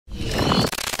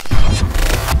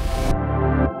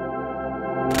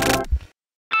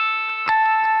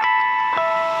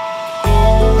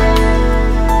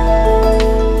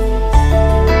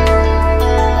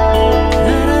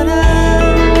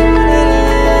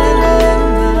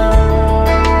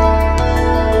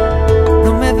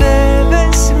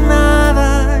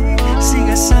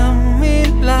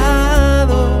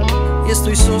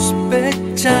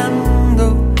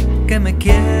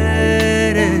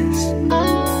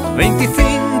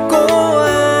25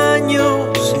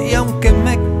 años y aunque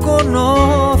me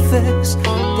conoces,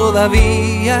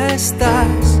 todavía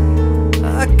estás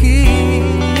aquí.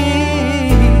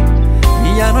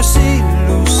 Y ya no es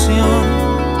ilusión,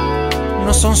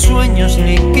 no son sueños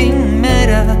ni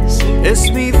quimeras,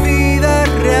 es mi vida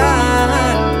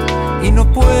real y no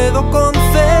puedo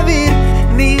concebir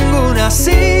ninguna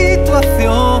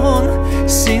situación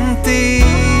sin ti.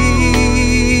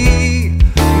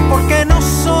 Porque no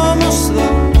somos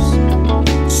dos,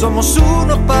 somos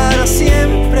uno para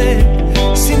siempre,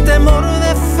 sin temor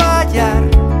de fallar,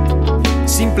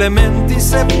 simplemente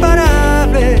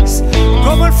inseparables,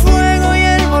 como el fuego y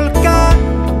el volcán,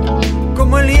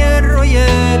 como el hierro y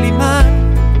el imán,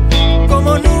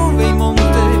 como nube y monte,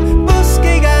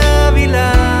 bosque y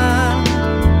gavilán,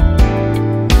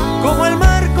 como el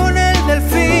mar con el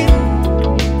delfín,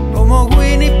 como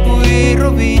Winnie Pooh y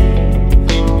Robin,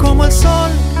 como el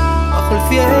sol bajo el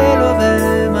cielo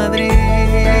de Madrid.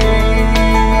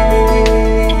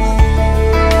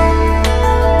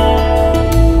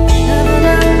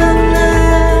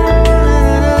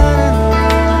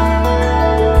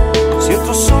 Si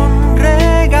otros son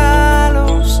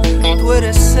regalos, tú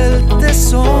eres el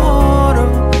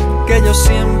tesoro que yo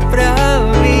siempre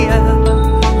había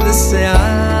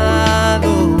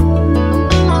deseado.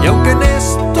 Y aunque en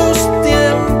estos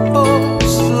tiempos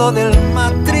lo del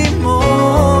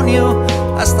matrimonio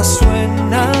hasta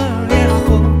suena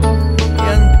viejo y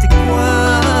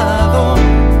anticuado,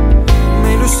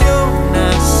 me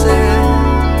ilusiona ser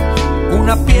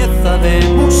una pieza de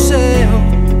museo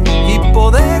y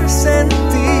poder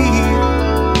sentir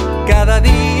cada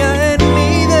día en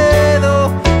mi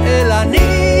dedo el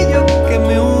anillo que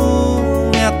me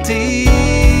une a ti.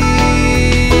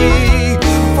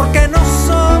 Porque no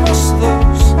somos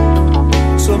dos,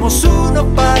 somos uno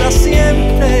para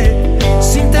siempre,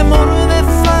 sin temor de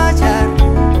fallar,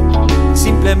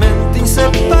 simplemente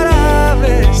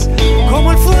inseparables,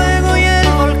 como el fuego y el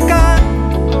volcán,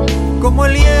 como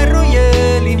el hierro y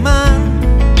el imán,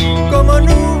 como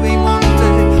nube y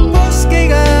monte, bosque y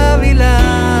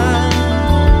gavilán,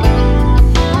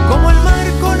 como el mar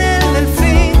con el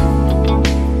delfín,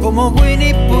 como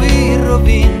Winnie Pooh y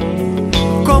Robin,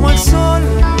 como el sol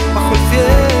bajo el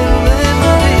cielo de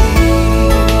Madrid.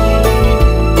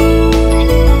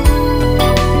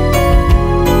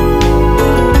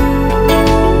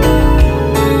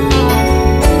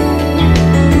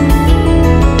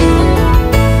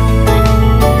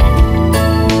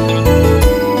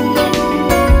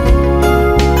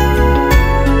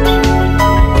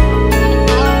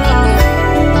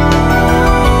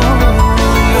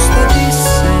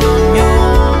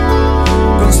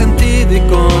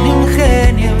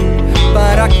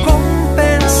 Para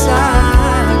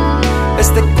compensar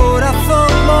este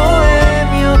corazón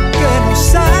bohemio que no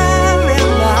sabe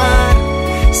andar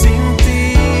sin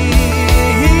ti.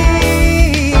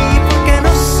 Porque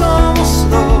no somos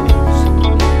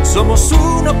dos, somos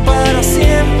uno para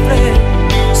siempre,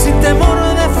 sin temor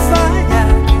de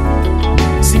fallar,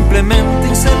 simplemente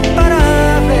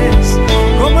inseparables,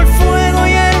 como el fuego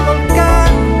y el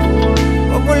volcán,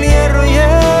 como el hierro y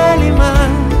el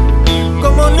imán,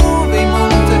 como nube y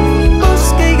monte,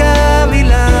 bosque y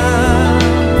gavilán,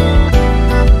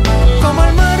 como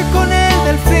el mar con el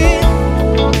delfín,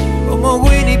 como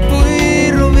Winnie Pooh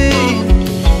y Robin,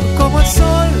 como el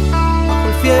sol bajo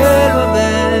el cielo de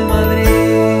Madrid.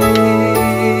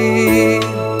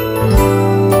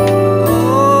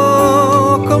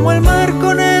 Oh, como el mar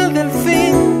con el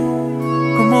delfín,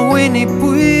 como Winnie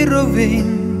Pooh y Robin,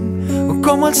 o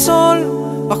como el sol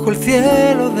bajo el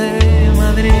cielo de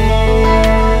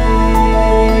Madrid.